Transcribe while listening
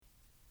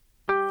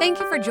Thank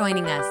you for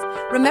joining us.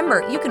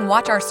 Remember, you can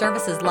watch our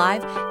services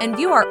live and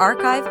view our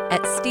archive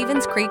at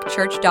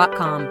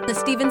StevensCreekChurch.com, the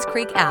Stevens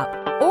Creek app,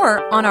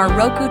 or on our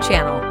Roku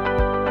channel.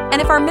 And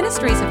if our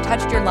ministries have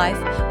touched your life,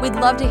 we'd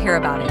love to hear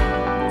about it.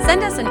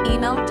 Send us an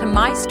email to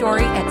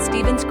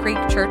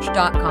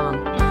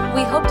mystory@StevensCreekChurch.com.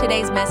 We hope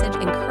today's message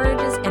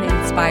encourages and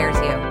inspires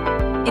you.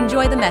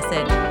 Enjoy the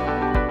message.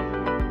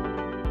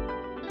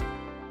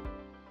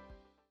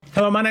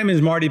 Hello, my name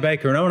is Marty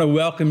Baker, and I want to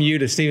welcome you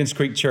to Stevens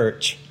Creek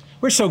Church.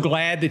 We're so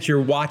glad that you're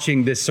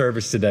watching this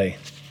service today.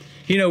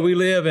 You know, we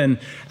live in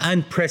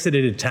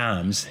unprecedented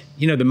times.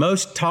 You know, the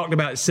most talked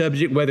about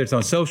subject, whether it's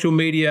on social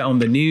media, on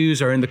the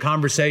news, or in the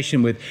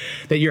conversation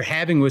that you're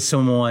having with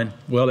someone,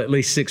 well, at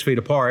least 6 feet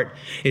apart,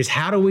 is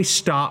how do we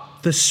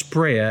stop the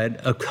spread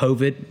of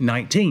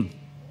COVID-19?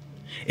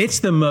 It's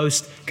the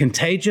most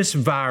contagious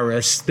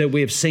virus that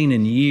we have seen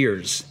in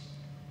years.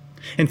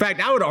 In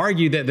fact, I would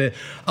argue that the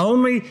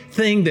only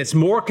thing that's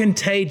more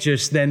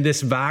contagious than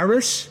this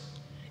virus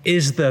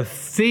is the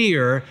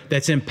fear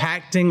that's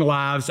impacting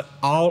lives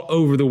all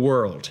over the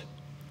world.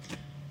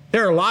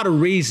 There are a lot of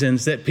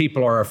reasons that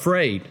people are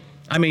afraid.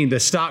 I mean,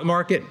 the stock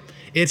market,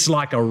 it's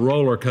like a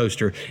roller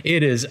coaster.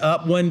 It is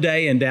up one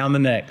day and down the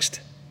next.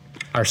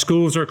 Our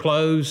schools are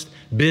closed,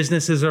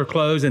 businesses are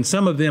closed, and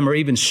some of them are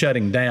even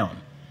shutting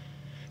down.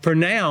 For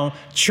now,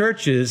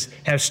 churches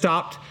have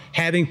stopped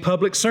having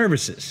public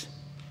services.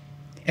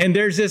 And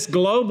there's this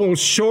global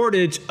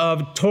shortage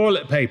of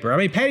toilet paper. I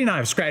mean, Patty and I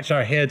have scratched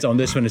our heads on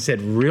this one and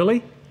said,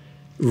 really?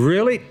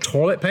 Really?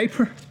 Toilet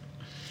paper?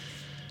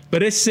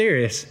 But it's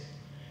serious.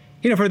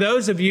 You know, for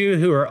those of you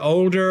who are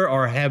older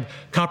or have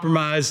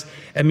compromised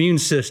immune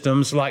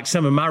systems, like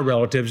some of my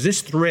relatives,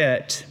 this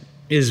threat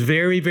is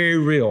very, very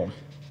real.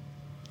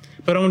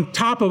 But on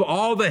top of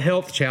all the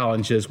health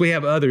challenges, we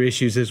have other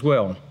issues as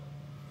well.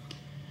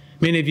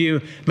 Many of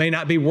you may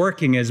not be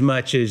working as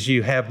much as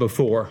you have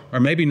before, or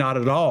maybe not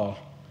at all.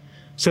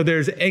 So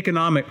there's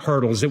economic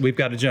hurdles that we've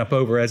got to jump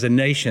over as a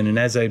nation and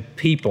as a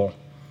people.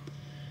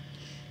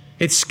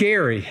 It's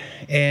scary,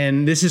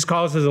 and this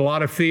causes a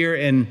lot of fear,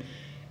 and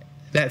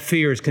that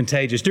fear is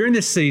contagious. During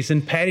this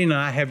season, Patty and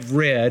I have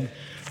read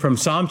from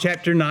Psalm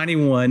chapter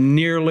 91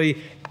 nearly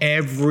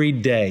every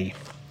day.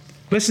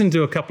 Listen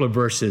to a couple of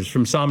verses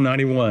from Psalm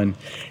 91.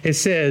 It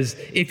says,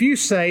 "If you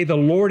say, 'The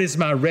Lord is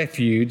my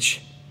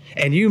refuge,'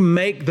 and you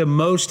make the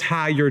Most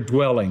High your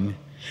dwelling,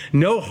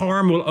 no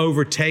harm will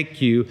overtake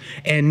you,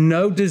 and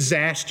no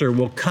disaster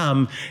will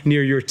come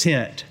near your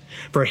tent.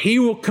 For he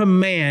will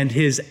command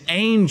his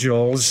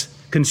angels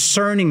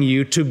concerning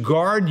you to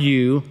guard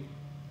you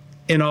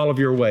in all of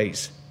your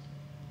ways."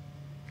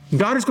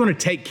 God is going to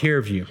take care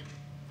of you.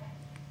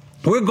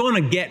 We're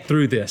going to get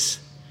through this.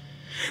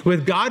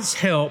 With God's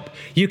help,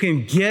 you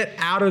can get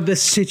out of the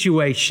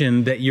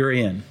situation that you're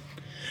in.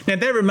 Now,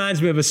 that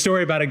reminds me of a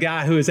story about a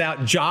guy who was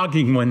out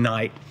jogging one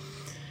night.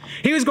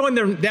 He was going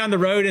down the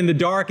road in the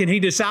dark, and he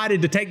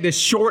decided to take this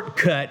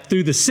shortcut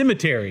through the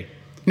cemetery.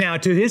 Now,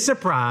 to his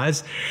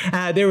surprise,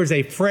 there was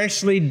a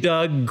freshly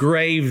dug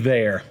grave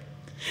there.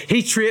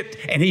 He tripped,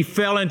 and he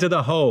fell into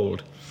the hole.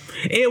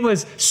 It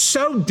was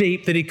so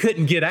deep that he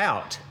couldn't get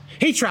out.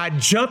 He tried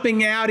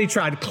jumping out. He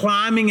tried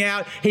climbing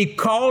out. He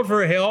called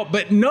for help,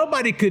 but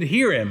nobody could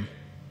hear him.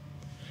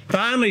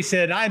 Finally, he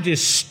said, "I'm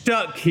just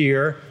stuck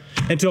here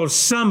until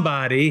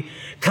somebody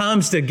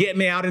comes to get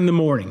me out in the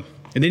morning."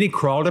 And then he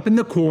crawled up in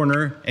the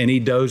corner and he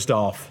dozed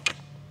off.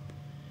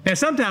 Now,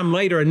 sometime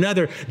later,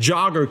 another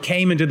jogger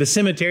came into the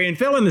cemetery and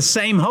fell in the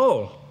same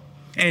hole.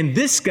 And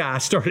this guy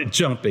started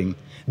jumping.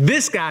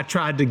 This guy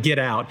tried to get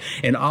out.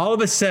 And all of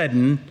a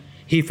sudden,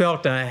 he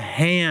felt a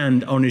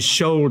hand on his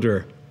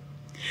shoulder.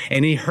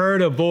 And he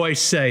heard a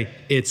voice say,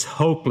 "It's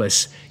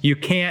hopeless. You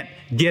can't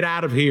get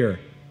out of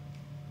here."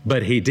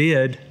 But he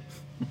did.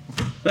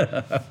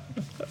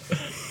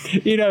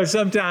 You know,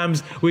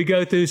 sometimes we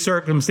go through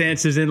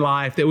circumstances in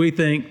life that we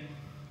think,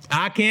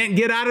 I can't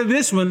get out of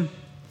this one,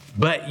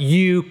 but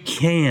you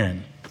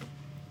can.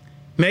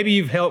 Maybe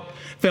you've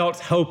felt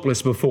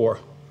hopeless before.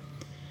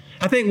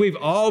 I think we've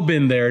all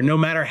been there, no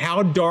matter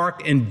how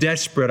dark and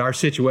desperate our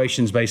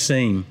situations may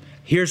seem.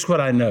 Here's what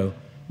I know.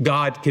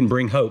 God can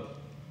bring hope.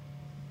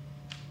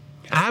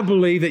 I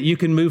believe that you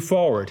can move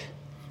forward,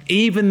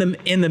 even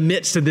in the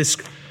midst of this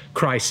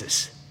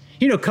crisis.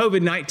 You know,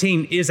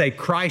 COVID-19 is a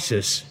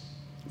crisis.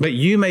 But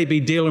you may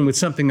be dealing with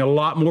something a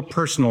lot more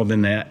personal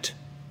than that.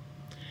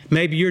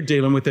 Maybe you're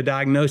dealing with a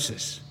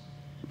diagnosis,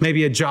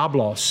 maybe a job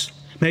loss,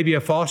 maybe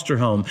a foster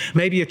home,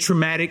 maybe a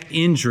traumatic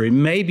injury.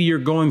 Maybe you're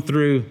going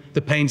through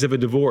the pains of a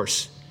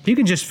divorce. You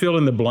can just fill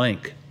in the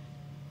blank.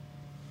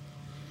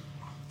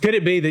 Could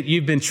it be that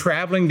you've been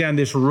traveling down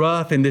this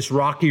rough and this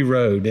rocky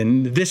road,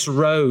 and this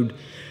road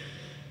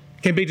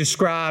can be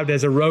described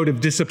as a road of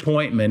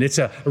disappointment? It's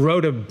a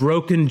road of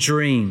broken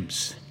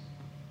dreams.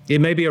 It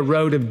may be a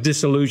road of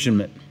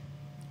disillusionment.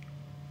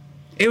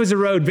 It was a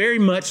road very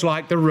much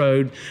like the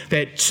road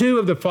that two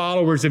of the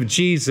followers of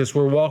Jesus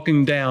were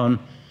walking down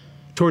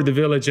toward the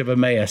village of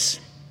Emmaus.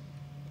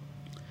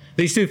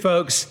 These two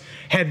folks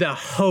had the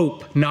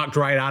hope knocked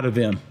right out of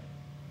them.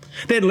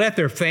 They had left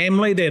their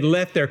family, they had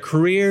left their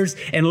careers,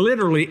 and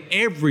literally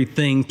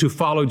everything to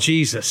follow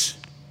Jesus.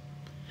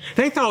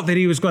 They thought that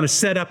he was going to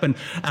set up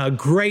a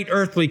great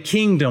earthly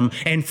kingdom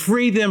and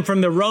free them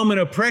from the Roman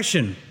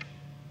oppression.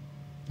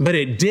 But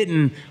it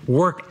didn't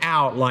work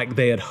out like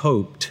they had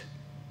hoped.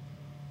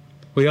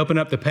 We open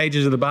up the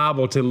pages of the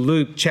Bible to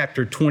Luke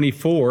chapter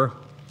 24.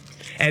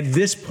 At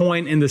this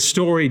point in the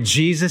story,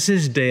 Jesus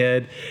is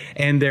dead,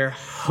 and their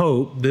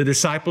hope, the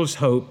disciples'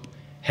 hope,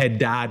 had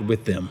died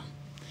with them.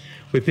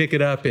 We pick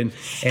it up in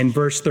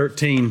verse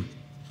 13.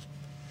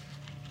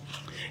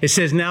 It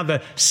says, now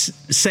the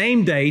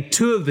same day,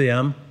 two of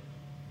them,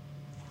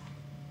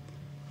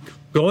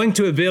 going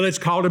to a village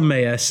called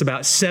Emmaus,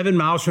 about 7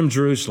 miles from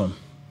Jerusalem,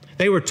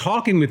 they were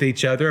talking with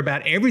each other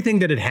about everything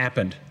that had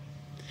happened.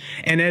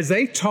 And as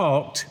they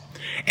talked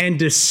and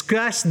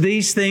discussed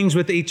these things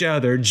with each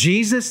other,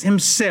 Jesus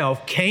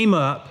himself came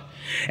up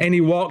and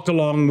he walked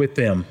along with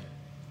them.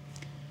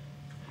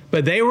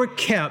 But they were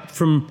kept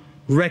from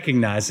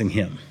recognizing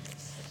him.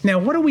 Now,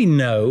 what do we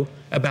know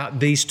about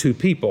these two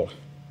people?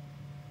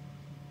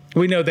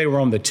 We know they were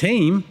on the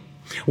team.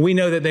 We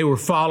know that they were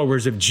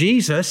followers of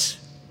Jesus.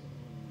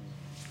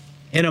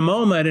 In a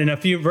moment, in a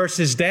few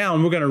verses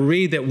down, we're going to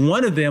read that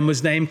one of them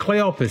was named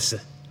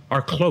Cleopas,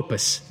 or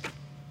Clopas.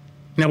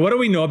 Now, what do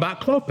we know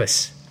about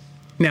Clopas?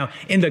 Now,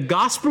 in the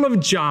Gospel of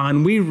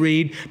John, we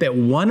read that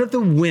one of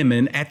the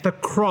women at the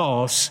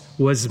cross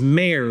was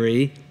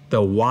Mary,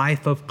 the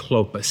wife of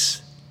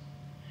Clopas.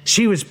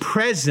 She was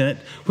present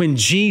when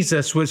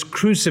Jesus was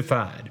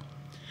crucified.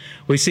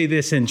 We see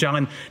this in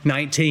John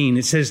 19.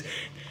 It says,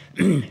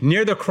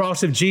 near the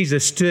cross of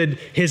Jesus stood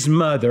his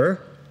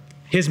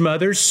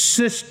mother's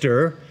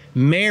sister,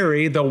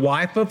 Mary, the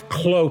wife of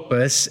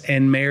Clopas,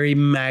 and Mary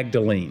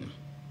Magdalene.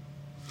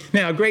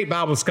 Now, a great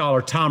Bible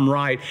scholar, Tom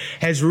Wright,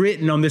 has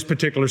written on this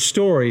particular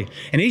story,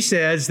 and he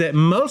says that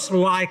most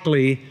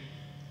likely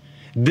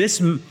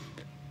this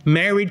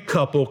married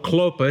couple,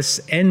 Clopas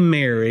and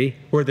Mary,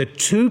 were the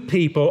two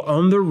people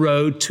on the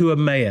road to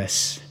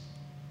Emmaus.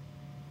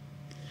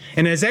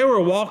 And as they were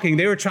walking,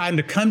 they were trying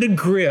to come to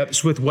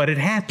grips with what had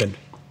happened.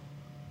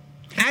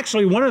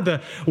 Actually, one of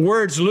the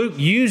words Luke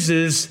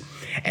uses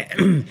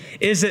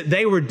is that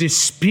they were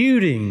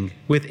disputing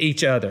with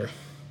each other.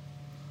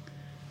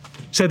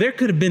 So there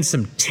could have been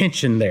some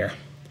tension there.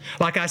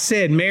 Like I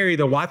said, Mary,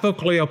 the wife of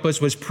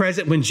Cleopas, was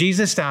present when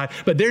Jesus died,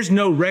 but there's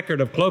no record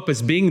of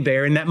Clopas being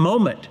there in that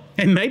moment.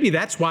 And maybe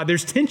that's why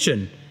there's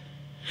tension.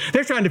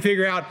 They're trying to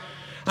figure out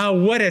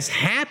what has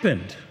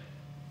happened.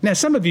 Now,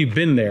 some of you have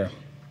been there.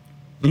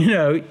 You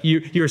know,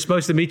 you're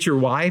supposed to meet your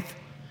wife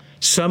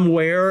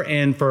somewhere,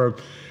 and for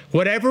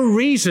whatever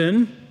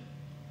reason,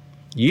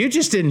 you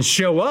just didn't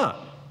show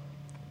up.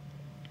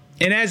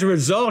 And as a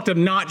result of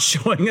not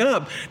showing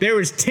up, there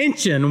was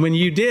tension when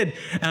you did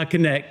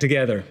connect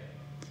together.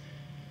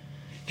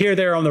 Here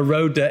they're on the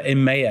road to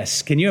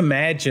Emmaus. Can you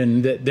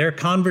imagine that their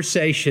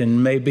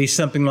conversation may be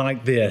something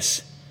like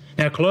this?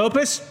 Now,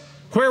 Clopas,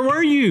 where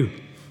were you?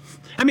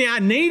 I mean, I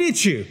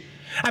needed you.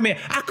 I mean,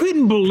 I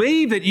couldn't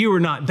believe that you were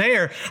not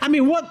there. I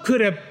mean, what could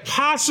have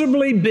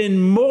possibly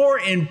been more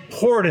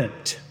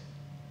important?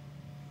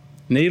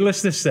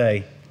 Needless to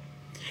say,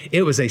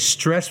 it was a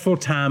stressful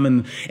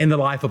time in the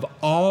life of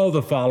all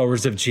the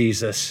followers of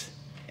Jesus.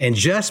 And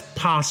just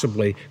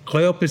possibly,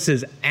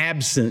 Cleopas's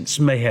absence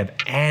may have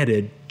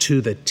added to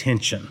the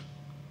tension.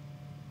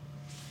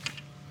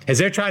 As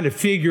they're trying to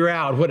figure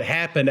out what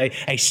happened,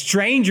 a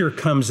stranger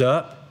comes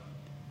up.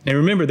 And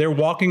remember, they're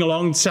walking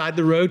alongside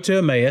the road to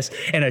Emmaus,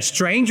 and a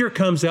stranger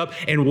comes up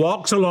and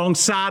walks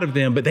alongside of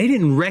them, but they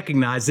didn't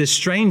recognize this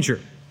stranger.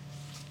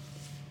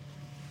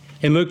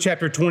 In Luke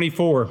chapter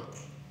 24,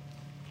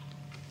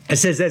 it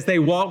says, as they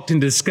walked and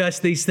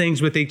discussed these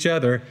things with each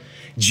other,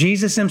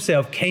 Jesus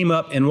himself came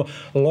up and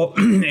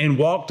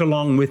walked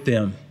along with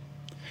them,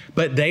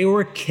 but they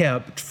were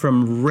kept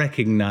from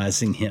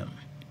recognizing him.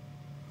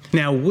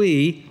 Now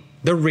we,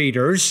 the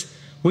readers,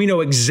 we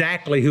know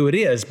exactly who it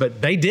is,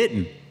 but they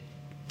didn't.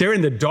 They're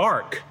in the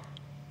dark.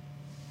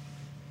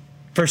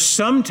 For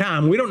some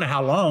time, we don't know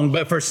how long,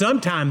 but for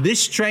some time, this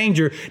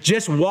stranger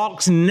just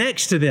walks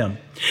next to them.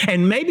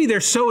 And maybe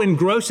they're so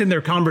engrossed in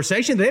their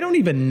conversation, they don't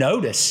even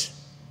notice.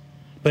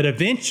 But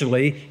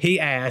eventually, he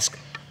asks,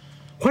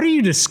 what are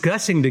you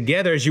discussing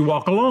together as you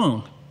walk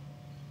along?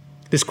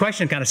 This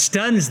question kind of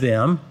stuns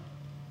them.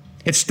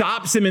 It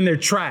stops them in their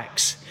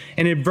tracks.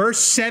 And in verse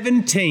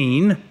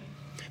 17,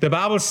 the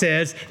Bible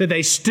says that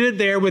they stood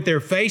there with their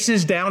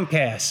faces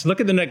downcast. Look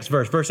at the next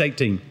verse, verse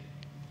 18.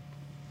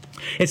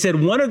 It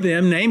said, one of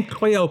them, named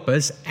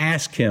Cleopas,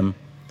 asked him,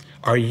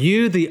 are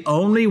you the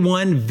only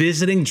one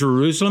visiting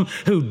Jerusalem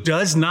who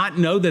does not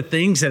know the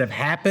things that have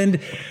happened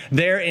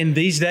there in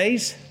these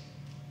days?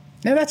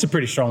 Now, that's a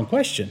pretty strong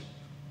question.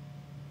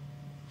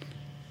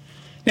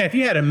 Now, if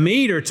you had a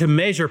meter to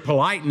measure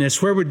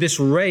politeness, where would this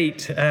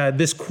rate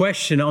this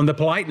question on the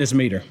politeness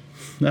meter?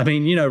 I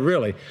mean,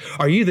 really,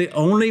 are you the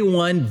only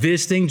one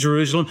visiting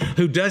Jerusalem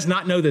who does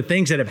not know the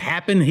things that have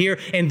happened here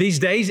in these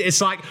days?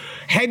 It's like,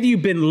 have you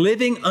been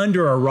living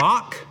under a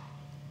rock?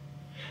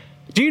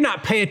 Do you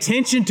not pay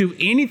attention to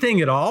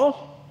anything at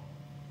all?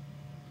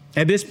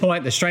 At this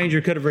point, the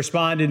stranger could have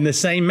responded in the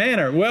same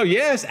manner. Well,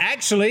 yes,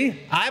 actually,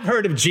 I've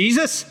heard of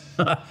Jesus.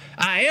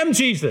 I am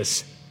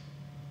Jesus.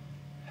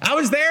 I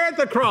was there at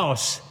the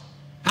cross.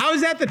 I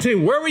was at the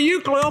tomb. Where were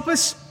you,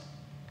 Cleopas?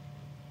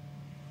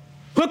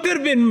 What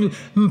could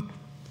have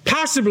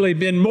possibly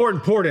been more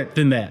important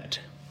than that?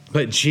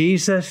 But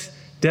Jesus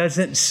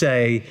doesn't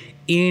say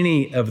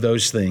any of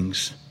those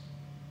things.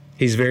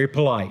 He's very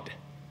polite.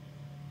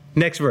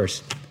 Next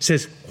verse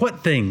says,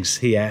 what things?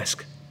 He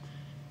asked.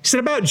 He said,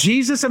 about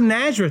Jesus of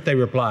Nazareth, they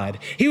replied.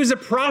 He was a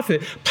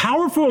prophet,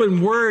 powerful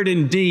in word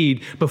and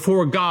deed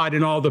before God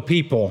and all the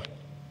people.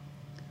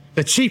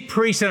 The chief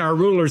priests and our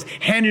rulers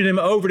handed him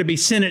over to be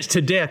sentenced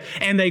to death,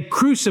 and they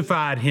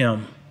crucified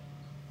him.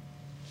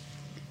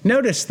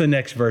 Notice the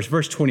next verse,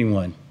 verse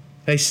 21.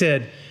 They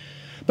said,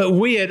 but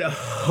we had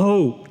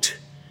hoped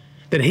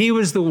that he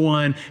was the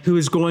one who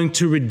was going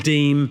to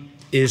redeem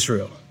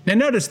Israel. Now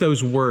notice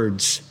those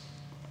words,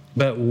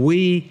 but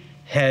we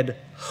had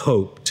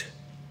hoped.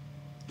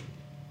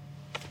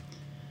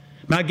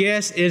 My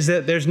guess is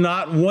that there's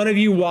not one of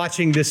you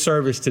watching this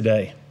service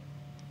today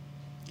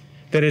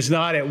that has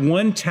not at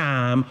one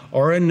time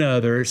or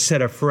another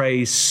said a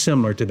phrase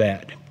similar to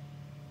that.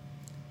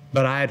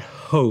 But I had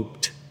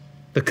hoped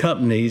the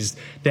company's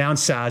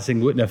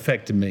downsizing wouldn't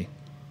affect me.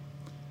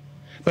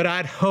 But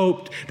I'd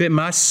hoped that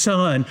my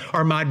son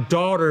or my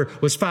daughter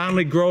was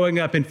finally growing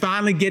up and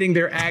finally getting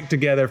their act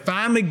together,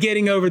 finally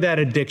getting over that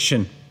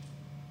addiction.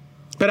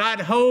 But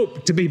I'd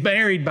hoped to be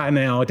married by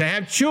now, to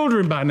have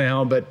children by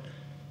now, but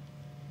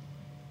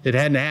it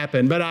hadn't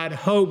happened. But I'd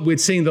hoped we'd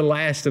seen the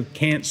last of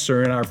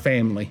cancer in our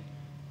family.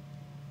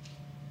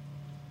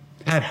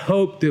 I'd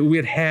hoped that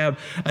we'd have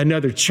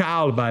another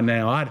child by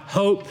now. I'd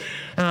hoped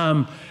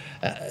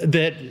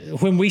that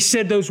when we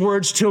said those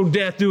words, till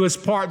death do us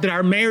part, that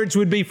our marriage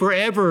would be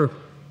forever.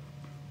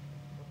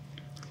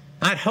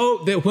 I'd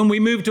hoped that when we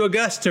moved to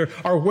Augusta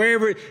or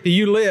wherever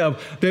you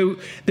live,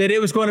 that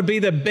it was going to be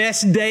the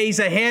best days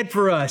ahead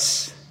for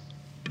us.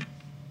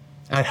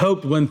 I'd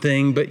hoped one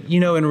thing, but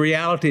in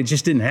reality, it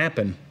just didn't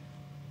happen.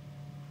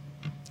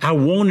 I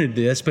wanted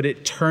this, but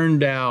it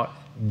turned out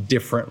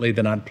differently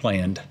than I'd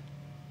planned.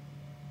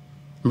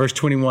 Verse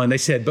 21, they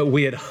said, but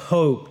we had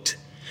hoped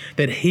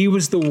that he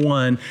was the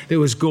one that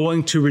was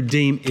going to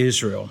redeem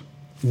Israel.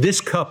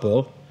 This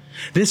couple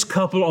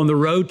on the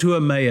road to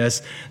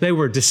Emmaus, they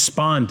were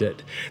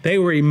despondent. They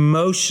were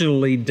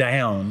emotionally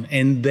down,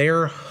 and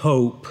their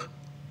hope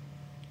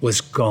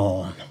was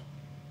gone.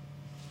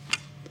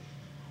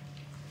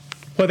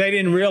 What they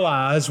didn't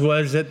realize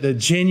was that the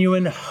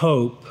genuine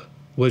hope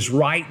was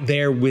right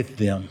there with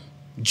them.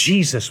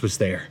 Jesus was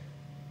there.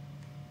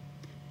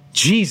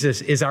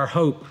 Jesus is our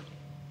hope.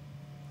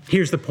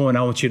 Here's the point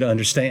I want you to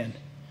understand.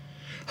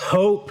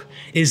 Hope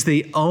is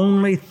the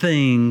only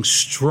thing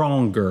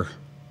stronger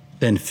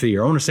than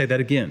fear. I want to say that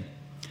again.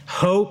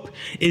 Hope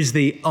is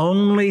the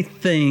only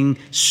thing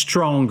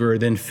stronger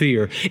than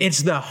fear.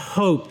 It's the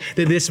hope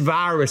that this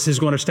virus is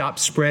going to stop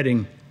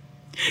spreading.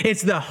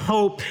 It's the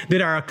hope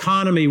that our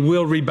economy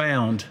will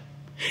rebound.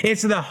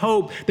 It's the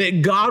hope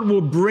that God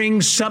will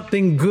bring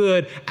something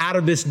good out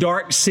of this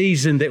dark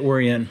season that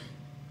we're in.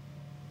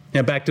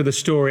 Now back to the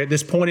story. At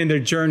this point in their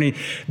journey,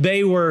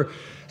 they were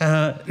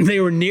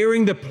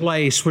nearing the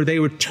place where they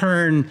would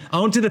turn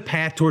onto the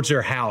path towards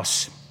their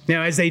house.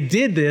 Now, as they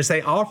did this,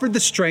 they offered the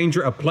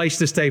stranger a place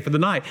to stay for the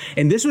night.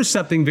 And this was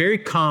something very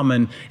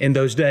common in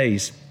those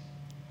days.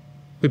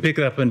 We pick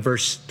it up in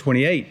verse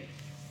 28.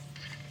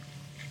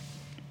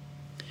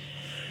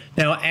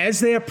 Now,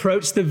 as they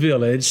approached the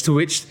village to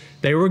which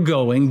they were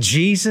going,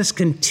 Jesus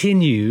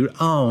continued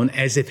on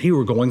as if he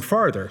were going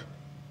farther.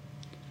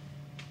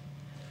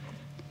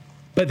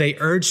 But they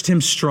urged him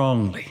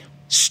strongly,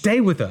 stay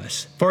with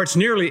us, for it's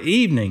nearly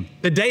evening.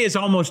 The day is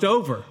almost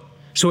over.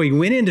 So he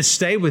went in to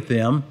stay with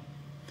them.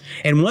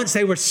 And once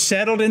they were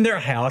settled in their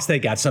house, they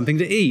got something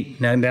to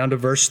eat. Now down to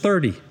verse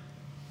 30.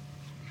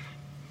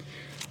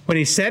 When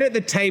he sat at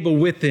the table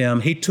with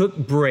them, he took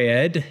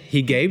bread,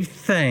 he gave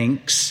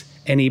thanks,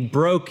 and he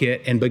broke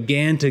it and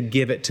began to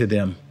give it to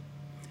them.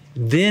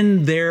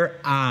 Then their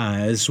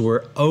eyes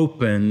were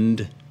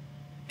opened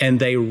and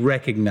they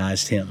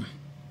recognized him.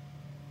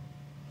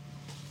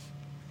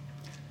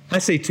 I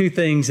see two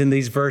things in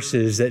these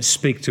verses that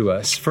speak to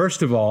us.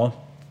 First of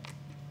all,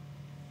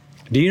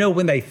 do you know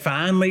when they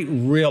finally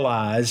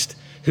realized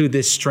who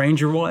this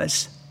stranger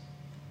was?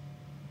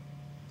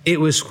 It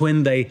was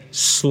when they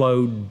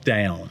slowed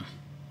down.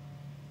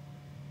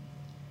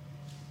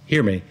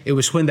 Hear me. It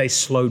was when they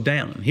slowed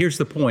down. Here's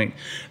the point.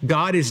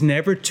 God is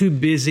never too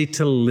busy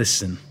to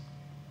listen.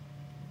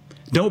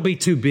 Don't be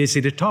too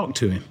busy to talk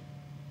to him.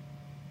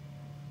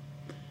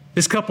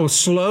 This couple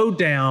slowed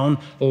down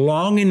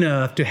long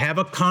enough to have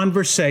a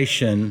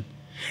conversation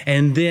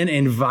and then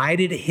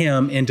invited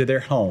him into their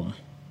home.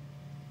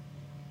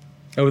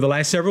 Over the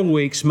last several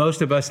weeks,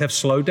 most of us have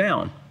slowed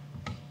down.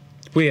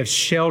 We have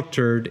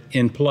sheltered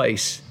in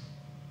place.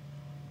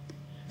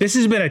 This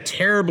has been a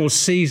terrible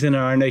season in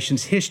our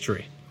nation's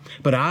history.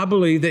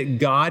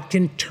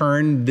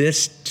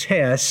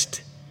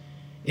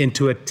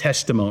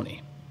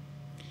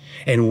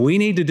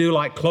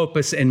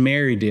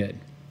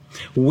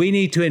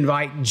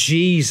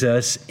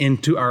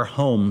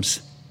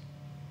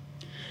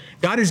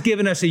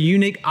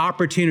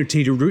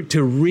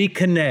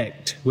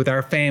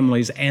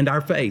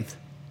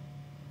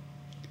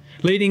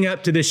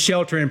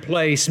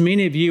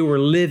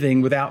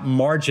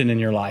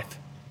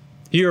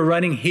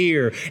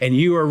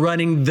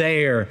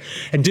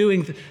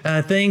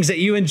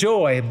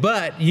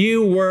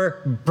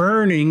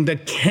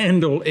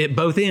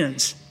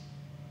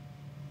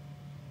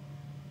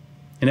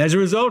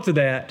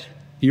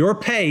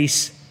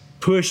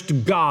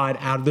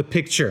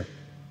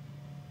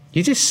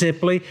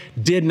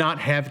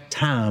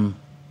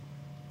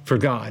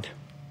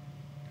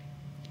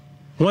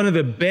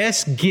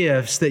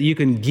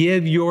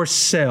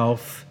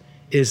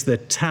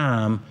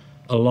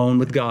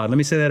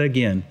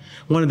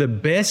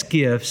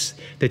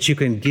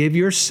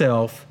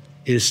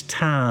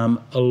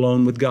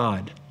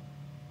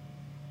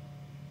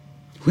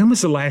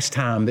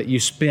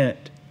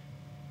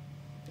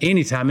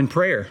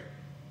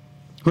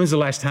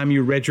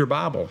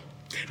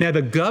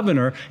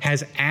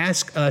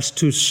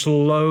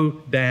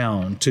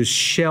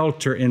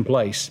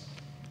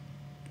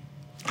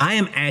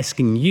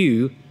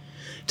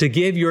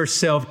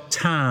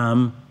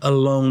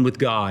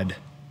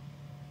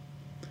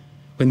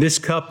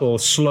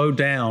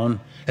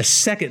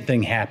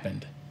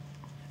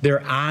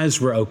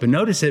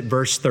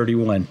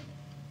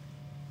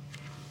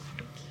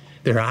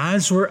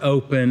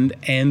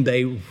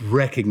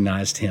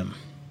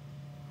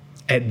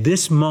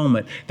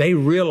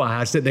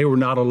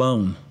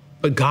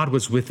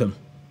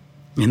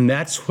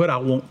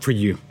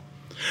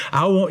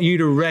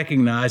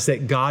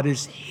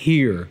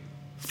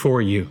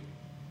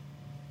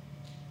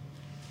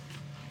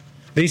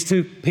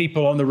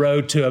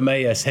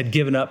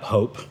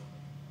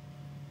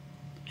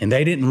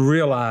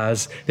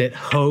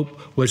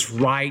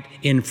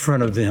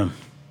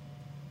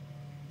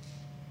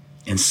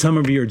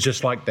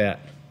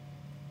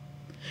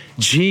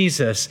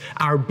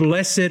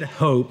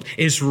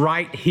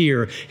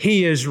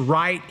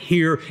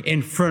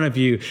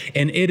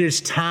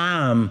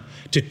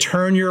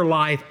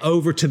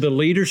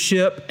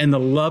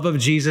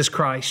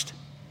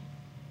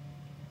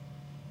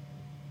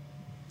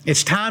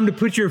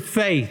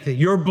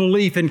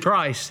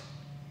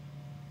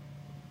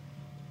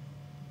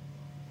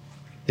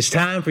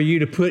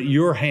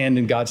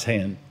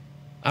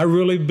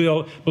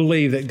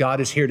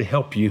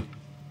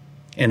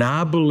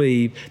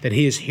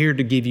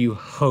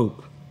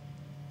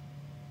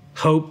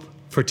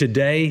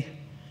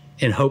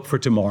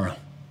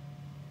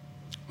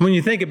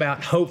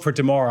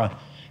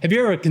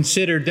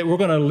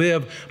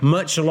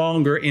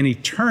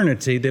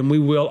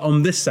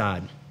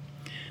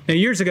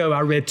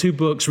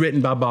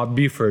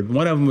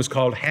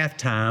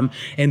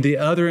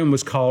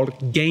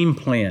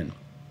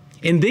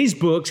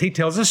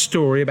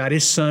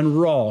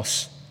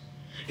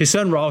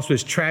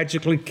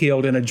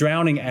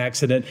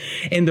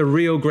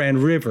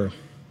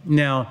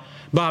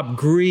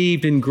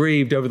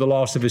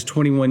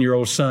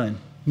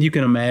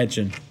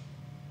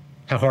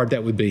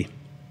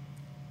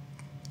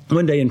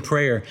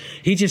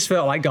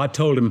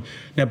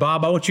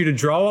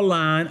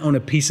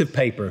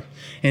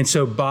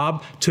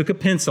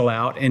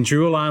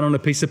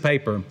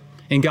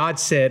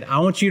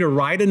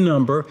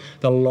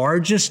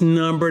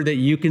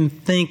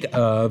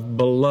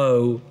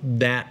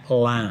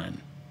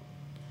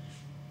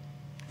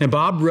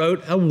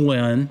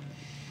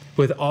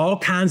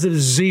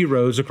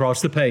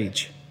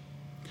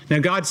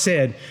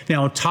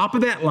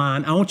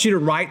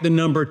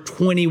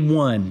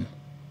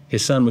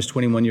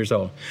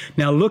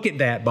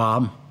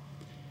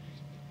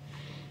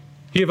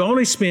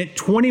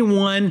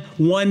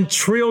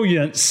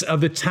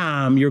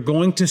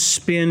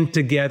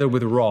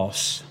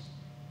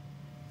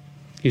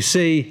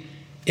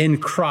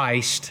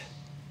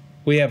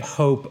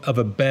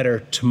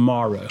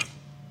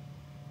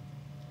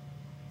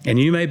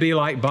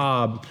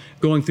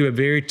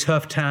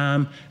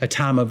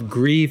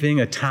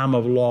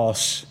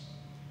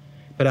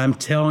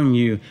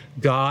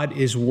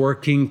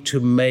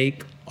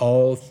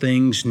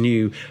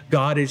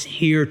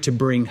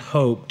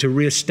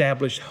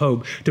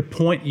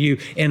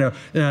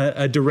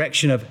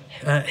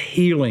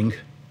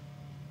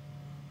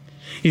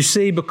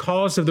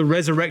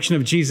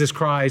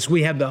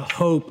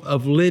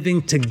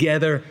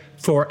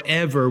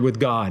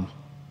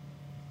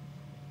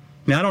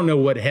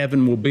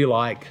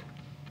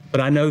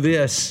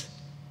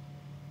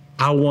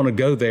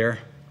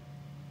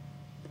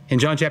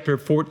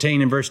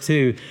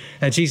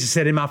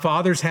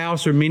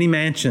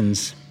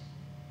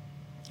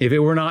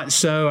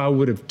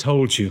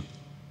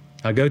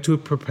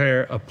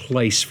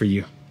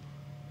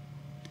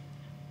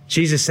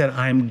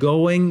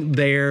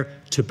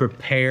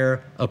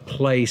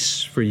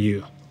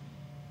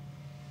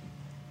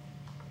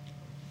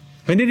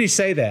 When did he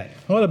say that?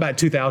 Well, about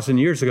 2,000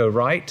 years ago,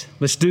 right?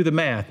 Let's do the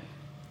math.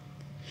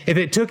 If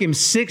it took him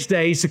 6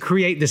 days to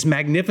create this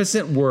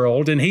magnificent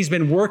world, and he's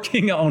been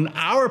working on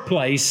our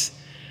place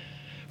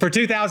for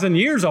 2,000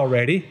 years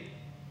already,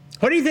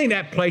 what do you think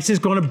that place is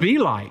going to be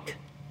like?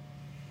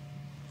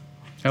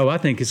 Oh, I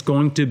think it's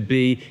going to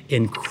be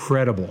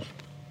incredible.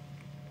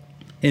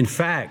 In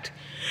fact,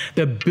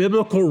 the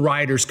biblical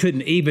writers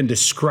couldn't even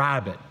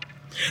describe it.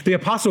 The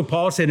Apostle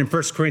Paul said in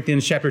 1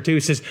 Corinthians chapter 2, he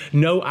says,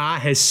 no eye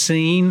has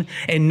seen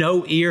and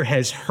no ear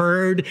has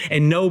heard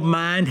and no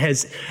mind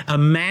has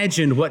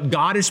imagined what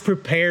God has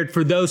prepared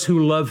for those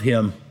who love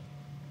him.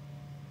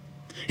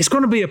 It's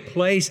going to be a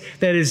place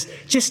that is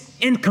just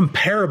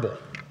incomparable.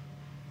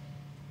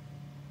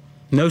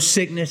 No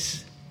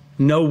sickness,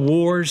 no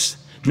wars,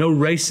 no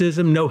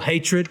racism, no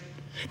hatred,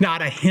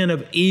 not a hint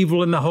of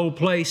evil in the whole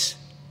place.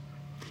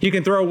 You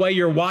can throw away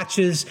your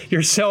watches,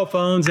 your cell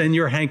phones, and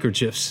your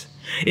handkerchiefs.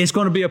 It's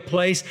going to be a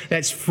place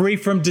that's free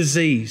from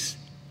disease,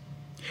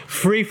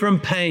 free from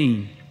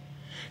pain,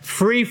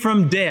 free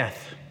from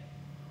death.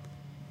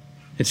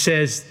 It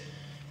says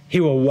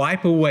he will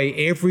wipe away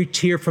every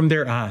tear from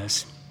their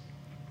eyes.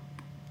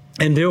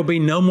 And there will be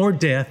no more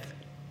death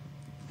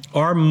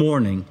or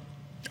mourning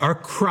or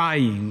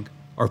crying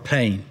or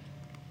pain.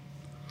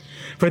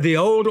 For the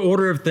old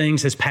order of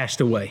things has passed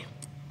away.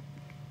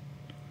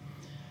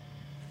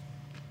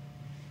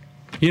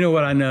 You know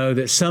what I know?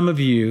 That some of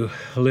you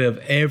live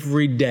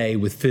every day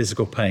with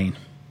physical pain.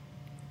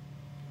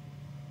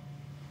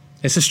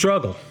 It's a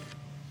struggle.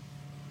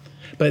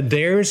 But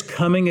there's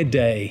coming a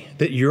day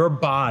that your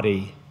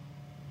body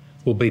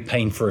will be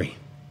pain-free.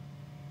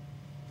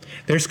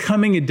 There's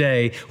coming a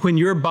day when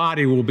your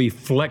body will be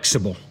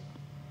flexible.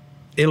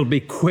 It'll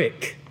be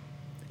quick.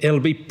 It'll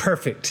be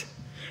perfect.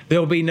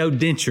 There'll be no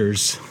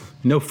dentures,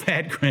 no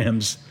fat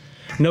grams,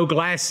 no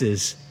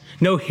glasses,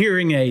 no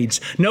hearing aids,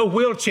 no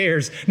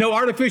wheelchairs, no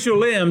artificial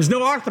limbs,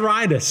 no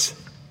arthritis.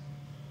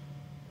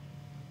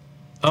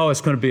 Oh,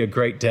 it's going to be a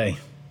great day.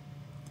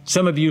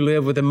 Some of you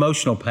live with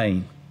emotional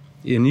pain,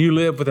 and you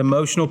live with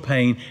emotional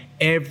pain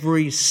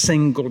every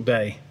single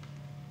day.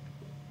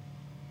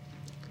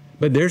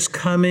 But there's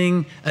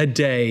coming a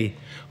day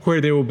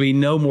where there will be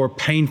no more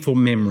painful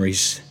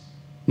memories,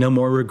 no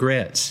more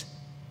regrets.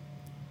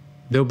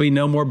 There'll be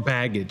no more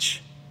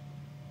baggage.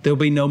 There'll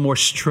be no more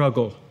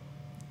struggle.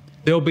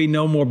 There'll be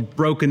no more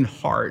broken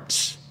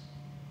hearts.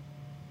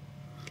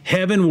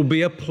 Heaven will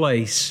be a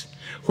place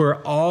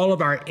where all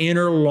of our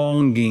inner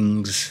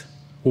longings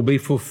will be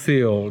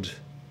fulfilled,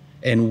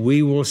 and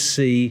we will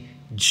see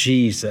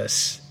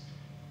Jesus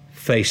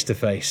face to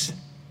face.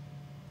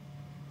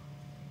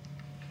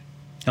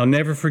 I'll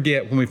never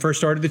forget when we first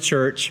started the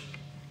church,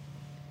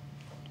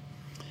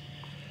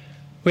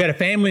 we had a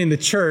family in the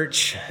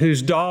church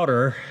whose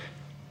daughter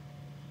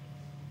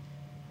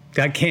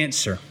got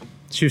cancer.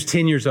 She was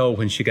 10 years old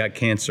when she got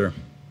cancer.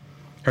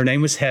 Her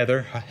name was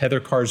Heather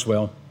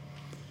Carswell.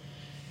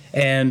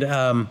 And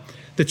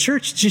the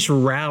church just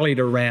rallied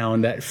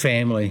around that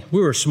family.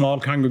 We were a small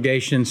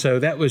congregation, so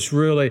that was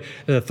really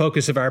the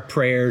focus of our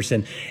prayers.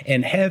 And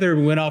Heather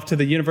went off to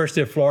the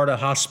University of Florida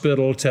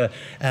Hospital to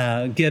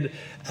get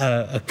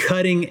a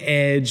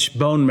cutting-edge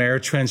bone marrow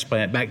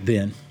transplant back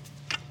then.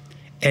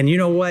 And you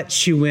know what?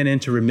 She went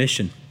into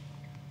remission.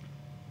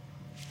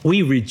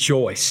 We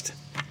rejoiced.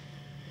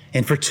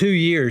 And for 2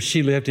 years,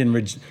 she lived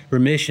in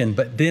remission.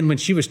 But then when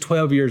she was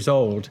 12 years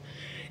old,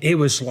 it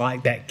was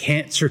like that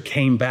cancer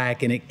came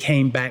back, and it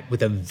came back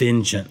with a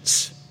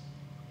vengeance.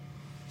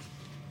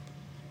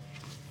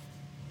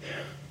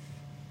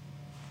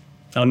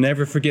 I'll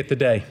never forget the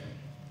day.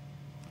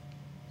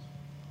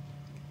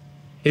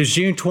 It was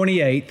June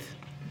 28th,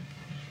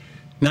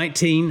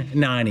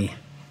 1990.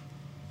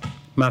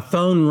 My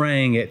phone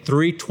rang at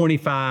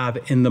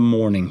 3:25 in the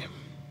morning.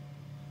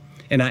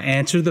 And I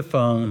answered the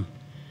phone.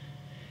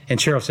 And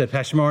Cheryl said,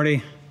 Pastor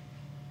Marty,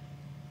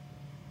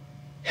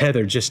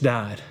 Heather just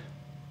died.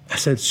 I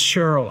said,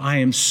 Cheryl, I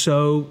am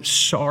so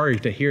sorry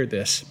to hear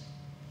this.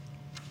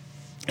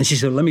 And she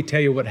said, let me tell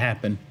you what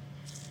happened.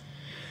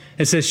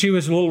 It says she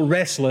was a little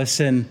restless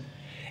and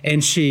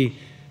she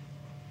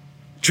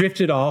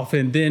drifted off,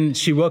 and then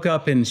she woke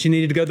up and she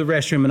needed to go to the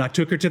restroom, and I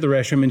took her to the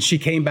restroom, and she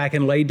came back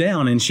and laid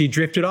down, and she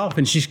drifted off,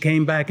 and she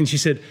came back and she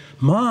said,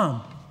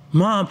 Mom,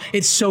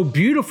 it's so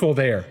beautiful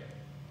there.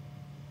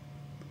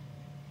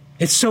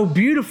 It's so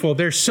beautiful.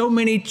 There's so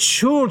many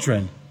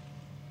children.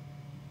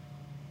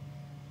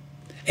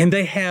 And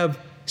they have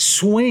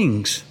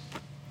swings.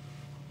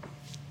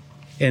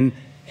 And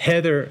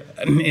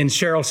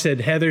Cheryl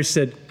said, Heather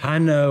said, I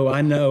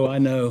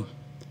know.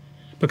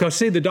 Because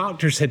see, the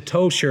doctors had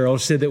told Cheryl,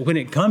 said that when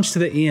it comes to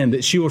the end,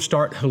 that she will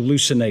start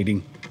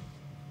hallucinating.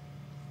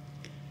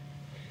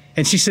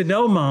 And she said,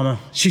 no, Mama.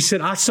 She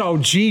said, I saw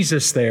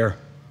Jesus there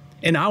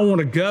and I want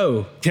to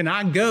go. Can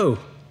I go?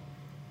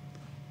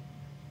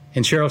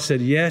 And Cheryl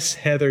said, yes,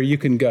 Heather, you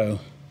can go.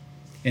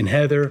 And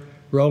Heather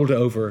rolled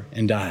over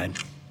and died.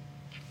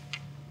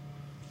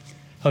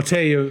 I'll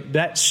tell you,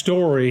 that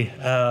story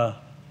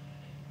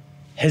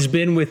has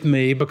been with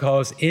me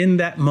because in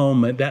that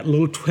moment, that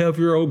little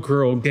 12-year-old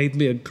girl gave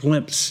me a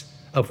glimpse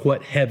of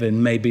what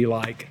heaven may be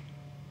like.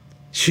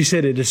 She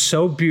said, it is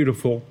so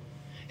beautiful,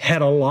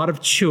 had a lot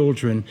of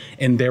children,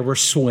 and there were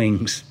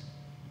swings.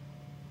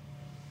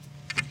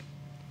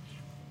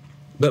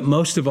 But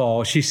most of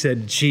all, she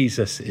said,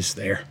 Jesus is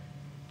there.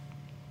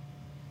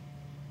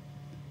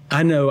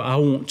 I know I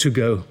want to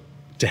go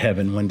to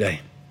heaven one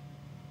day.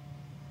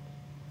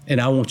 And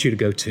I want you to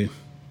go too.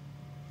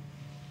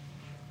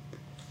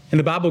 And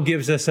the Bible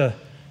gives us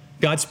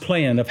God's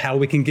plan of how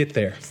we can get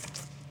there.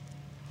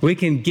 We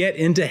can get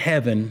into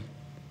heaven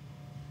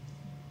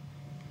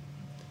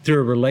through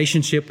a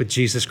relationship with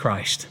Jesus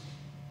Christ.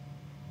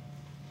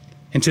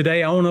 And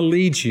today I want to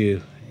lead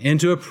you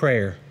into a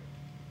prayer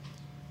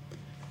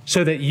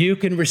so that you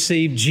can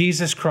receive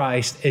Jesus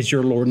Christ as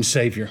your Lord and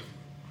Savior.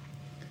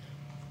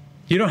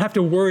 You don't have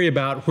to worry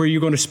about where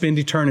you're going to spend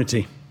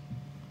eternity.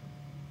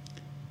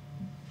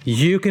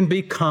 You can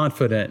be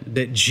confident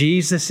that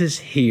Jesus is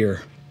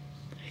here.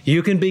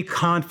 You can be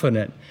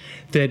confident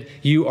that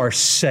you are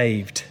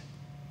saved.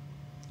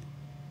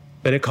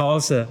 But it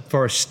calls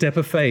for a step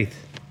of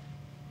faith.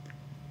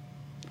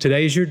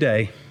 Today is your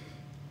day.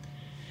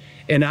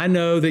 And I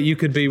know that you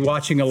could be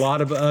watching a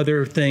lot of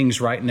other things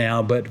right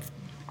now, but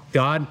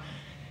God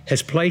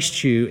has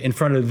placed you in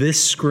front of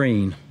this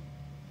screen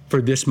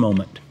for this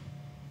moment.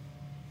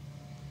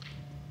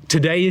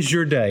 Today is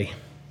your day.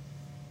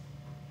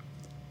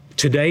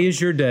 Today is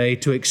your day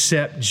to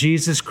accept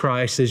Jesus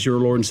Christ as your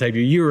Lord and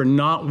Savior. You are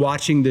not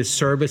watching this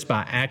service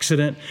by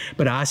accident,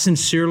 but I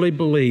sincerely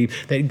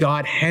believe that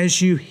God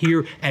has you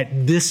here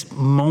at this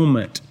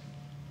moment,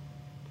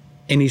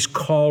 and He's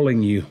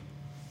calling you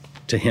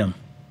to Him.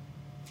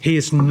 He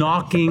is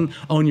knocking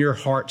on your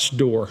heart's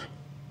door.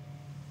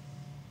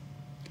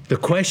 The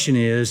question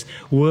is,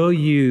 will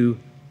you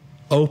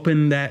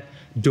open that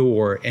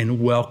door and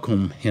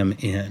welcome Him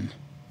in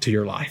to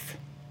your life?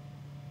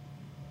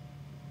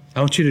 I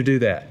want you to do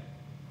that.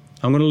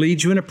 I'm going to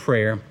lead you in a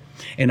prayer,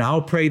 and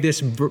I'll pray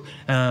this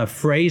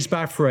phrase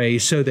by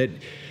phrase so that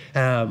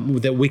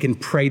that we can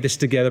pray this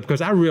together,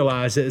 because I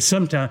realize that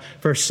sometimes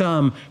for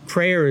some,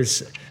 prayer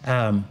is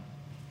it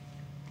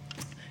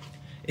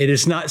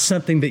is not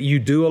something that you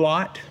do a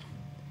lot,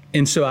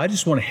 and so I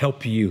just want to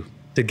help you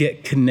to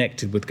get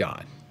connected with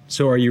God.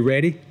 So are you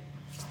ready?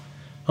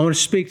 I want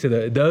to speak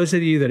to those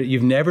of you that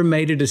you've never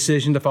made a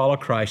decision to follow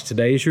Christ.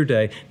 Today is your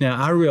day.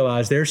 Now, I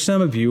realize there's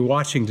some of you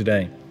watching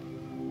today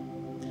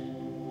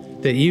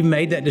that you've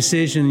made that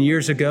decision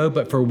years ago,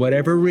 but for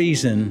whatever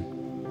reason,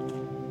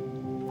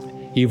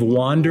 you've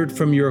wandered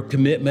from your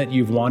commitment,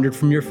 you've wandered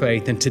from your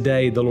faith, and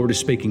today the Lord is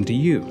speaking to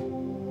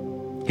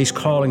you. He's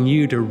calling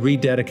you to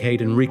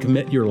rededicate and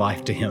recommit your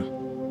life to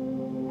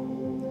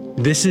Him.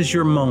 This is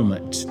your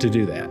moment to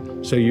do that.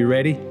 So you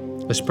ready?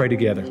 Let's pray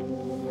together.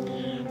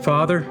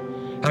 Father,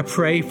 I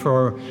pray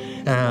for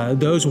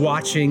those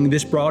watching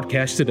this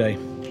broadcast today,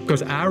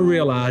 because I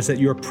realize that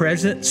your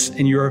presence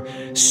and your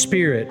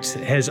Spirit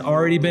has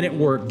already been at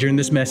work during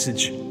this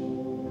message,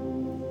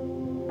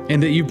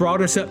 and that you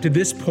brought us up to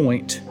this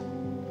point,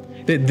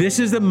 that this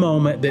is the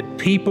moment that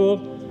people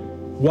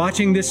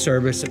watching this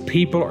service, that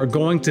people are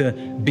going to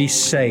be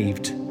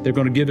saved. They're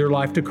going to give their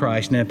life to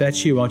Christ. Now, if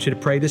that's you, I want you to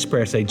pray this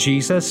prayer. Say,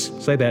 Jesus,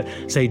 say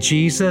that. Say,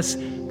 Jesus,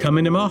 come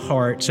into my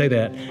heart. Say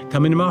that.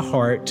 Come into my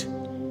heart.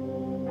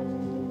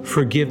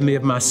 Forgive me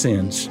of my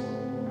sins.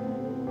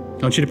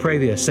 I want you to pray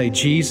this. Say,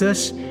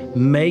 Jesus,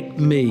 make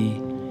me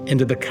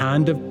into the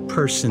kind of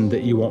person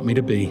that you want me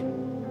to be.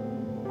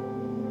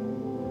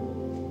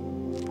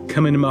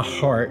 Come into my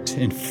heart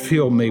and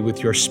fill me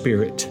with your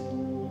Spirit.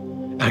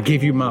 I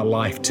give you my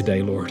life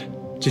today, Lord.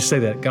 Just say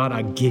that. God,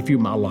 I give you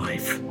my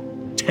life.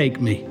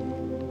 Take me.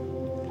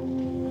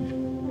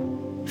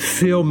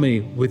 Fill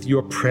me with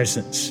your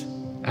presence.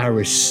 I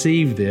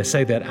receive this.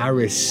 Say that. I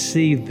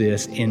receive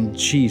this in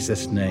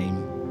Jesus'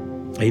 name.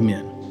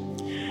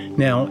 Amen.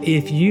 Now,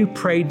 if you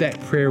prayed that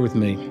prayer with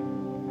me,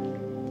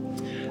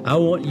 I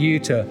want you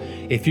to,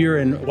 if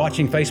you're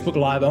watching Facebook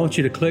Live, I want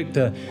you to click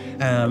the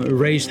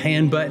raised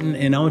hand button,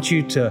 and I want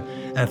you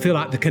to fill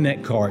out the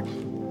Connect card.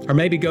 Or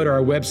maybe go to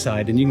our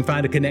website, and you can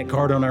find a Connect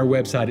card on our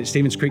website at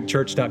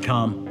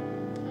StevensCreekChurch.com.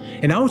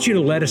 And I want you to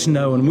let us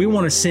know, and we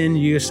want to send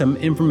you some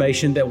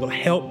information that will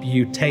help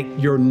you take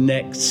your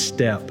next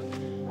step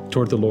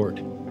toward the Lord.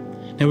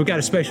 Now, we've got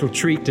a special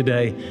treat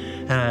today.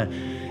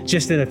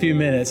 Just in a few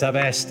minutes, I've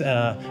asked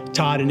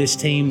Todd and his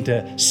team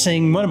to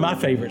sing one of my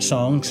favorite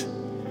songs,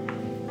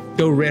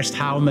 Go Rest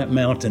High on That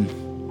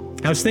Mountain.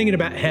 I was thinking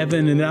about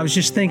heaven, and I was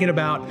just thinking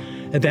about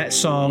that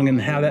song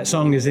and how that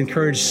song has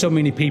encouraged so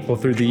many people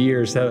through the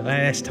years. So I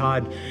asked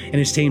Todd and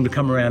his team to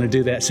come around and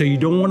do that. So you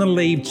don't want to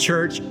leave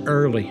church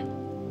early,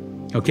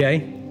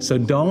 okay? So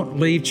don't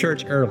leave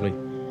church early.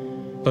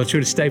 I want you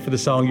to stay for the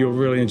song. You'll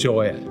really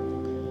enjoy it.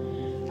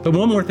 But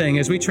one more thing,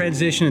 as we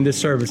transition in this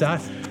service, I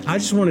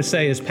just want to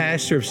say, as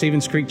pastor of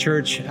Stevens Creek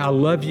Church, I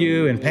love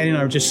you, and Patty and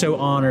I are just so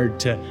honored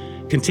to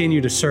continue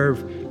to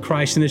serve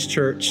Christ in this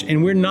church.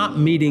 And we're not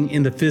meeting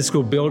in the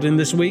physical building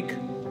this week,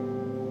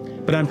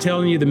 But I'm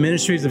telling you, the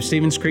ministries of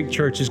Stevens Creek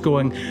Church is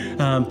going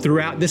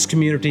throughout this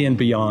community and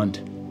beyond.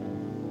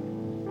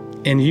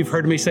 And you've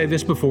heard me say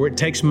this before, it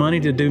takes money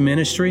to do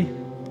ministry.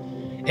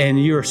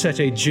 And you are such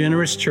a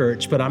generous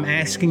church, but I'm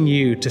asking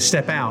you to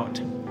step out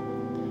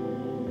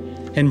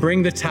and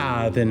bring the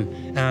tithe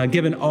and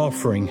give an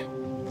offering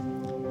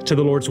to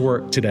the Lord's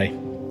work today.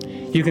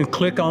 You can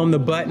click on the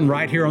button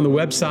right here on the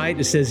website.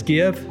 It says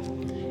give,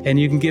 and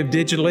you can give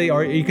digitally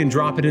or you can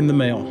drop it in the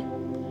mail.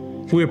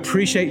 We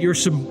appreciate your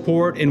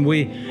support, and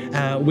we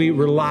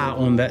rely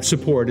on that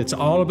support. It's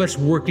all of us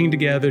working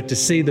together to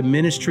see the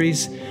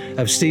ministries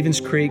of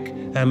Stevens Creek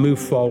move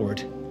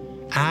forward.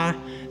 I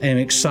am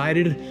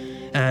excited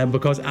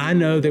because I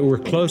know that we're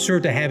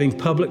closer to having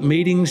public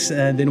meetings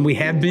than we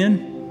have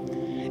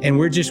been, and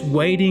we're just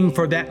waiting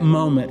for that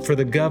moment for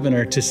the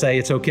governor to say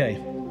it's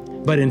okay.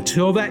 But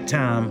until that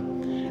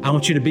time, I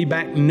want you to be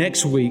back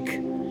next week,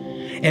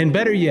 and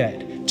better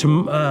yet,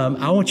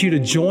 I want you to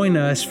join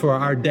us for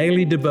our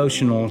daily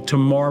devotional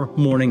tomorrow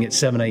morning at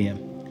 7 a.m.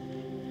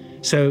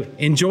 So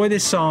enjoy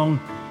this song.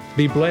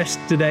 Be blessed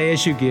today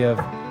as you give.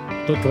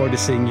 Look forward to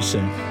seeing you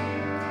soon.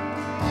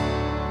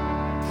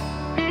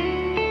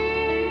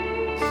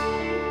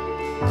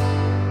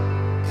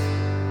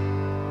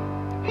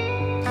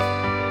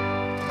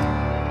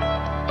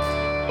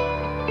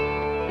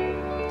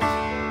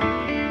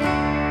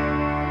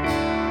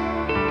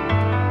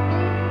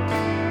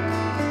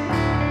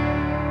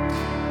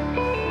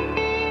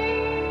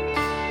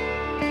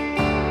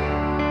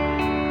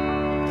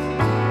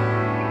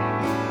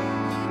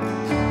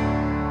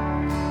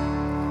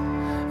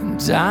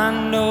 I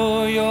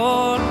know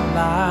your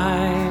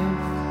life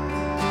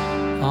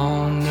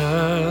on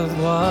earth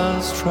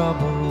was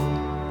trouble,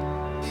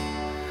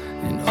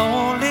 and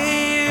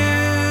only you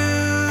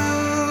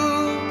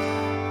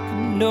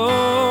can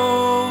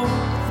know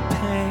the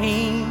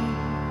pain.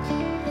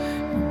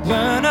 You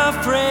weren't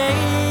afraid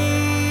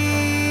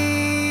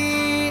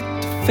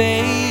to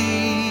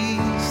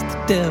face the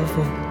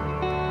devil.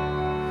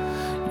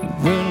 You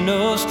were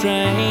no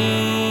stranger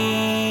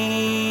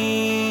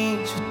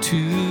to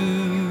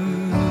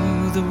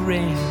the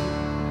rain.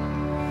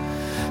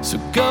 So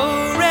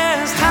go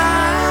rest high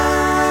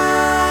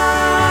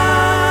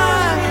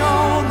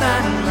on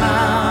that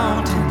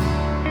mountain,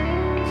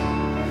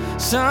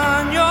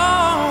 son.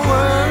 Your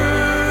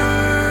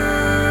work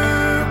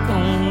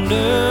on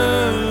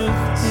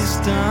earth is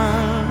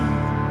done.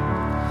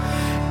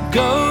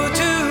 Go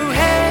to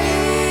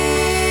heaven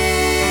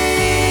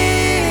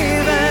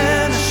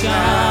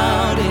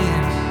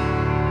shouting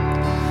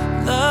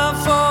love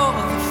for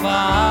the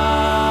Father.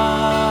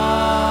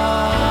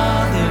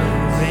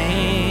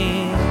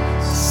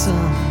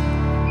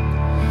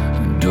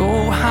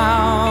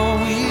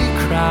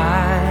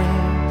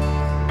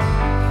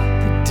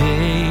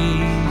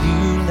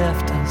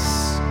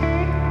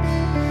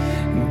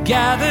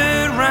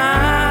 Gathered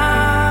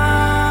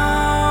round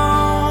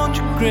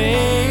your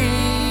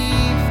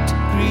grave to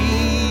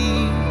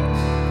grieve.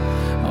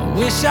 I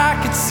wish I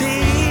could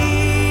see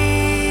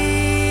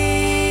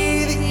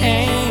the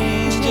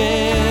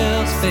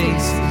angels'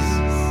 faces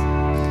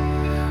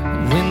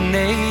when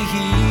they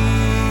hear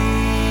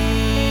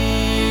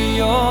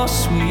your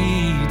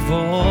sweet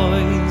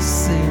voice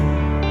sing.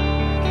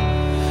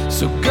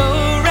 So go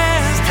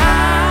rest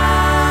high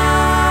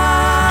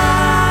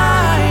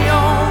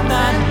on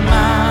that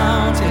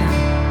mountain,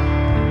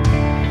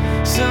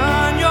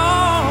 son.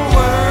 Your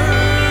work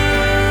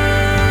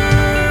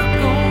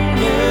on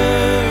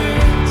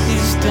earth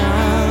is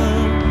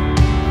done.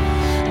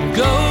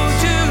 Go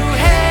to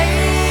heaven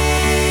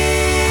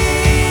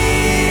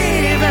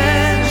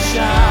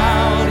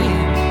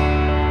shouting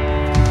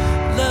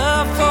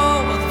love for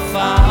the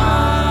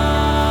Father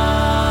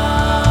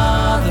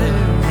and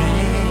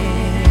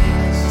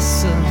the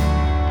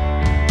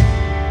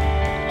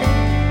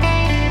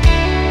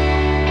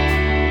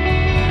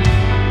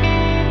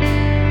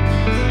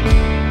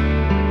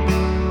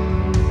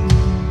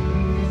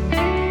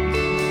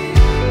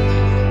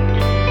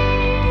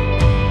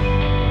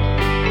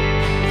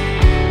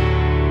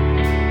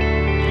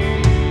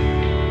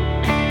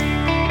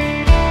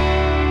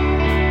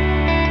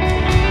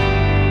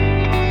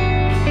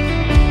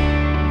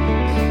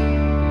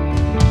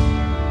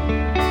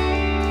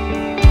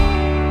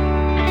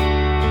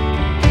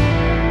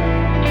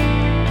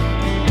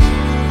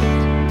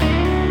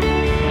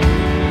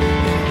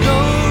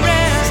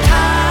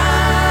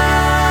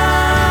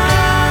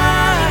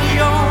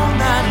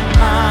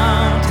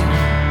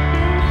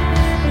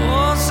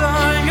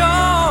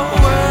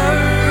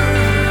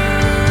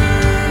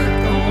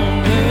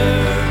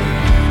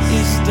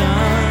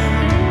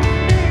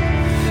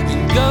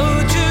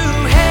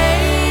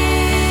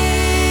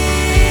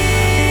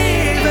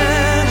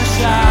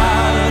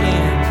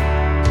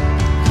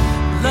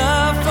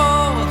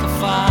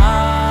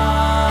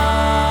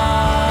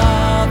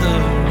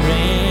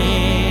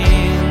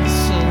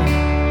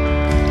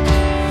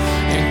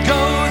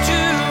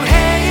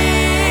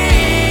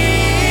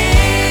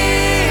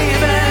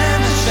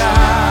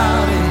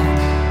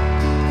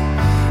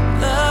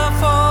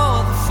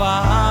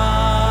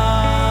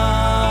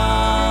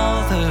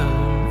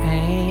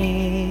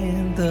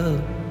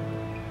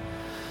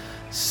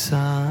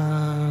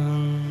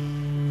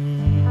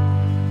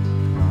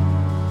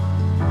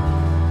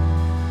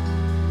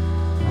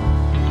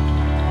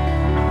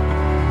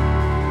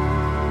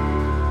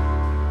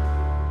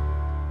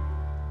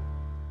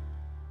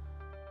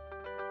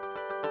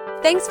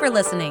Thanks for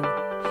listening.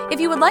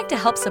 If you would like to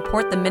help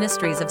support the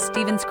ministries of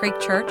Stevens Creek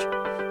Church,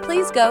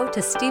 please go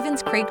to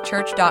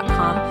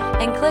StevensCreekChurch.com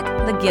and click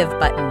the Give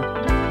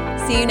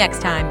button. See you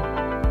next time.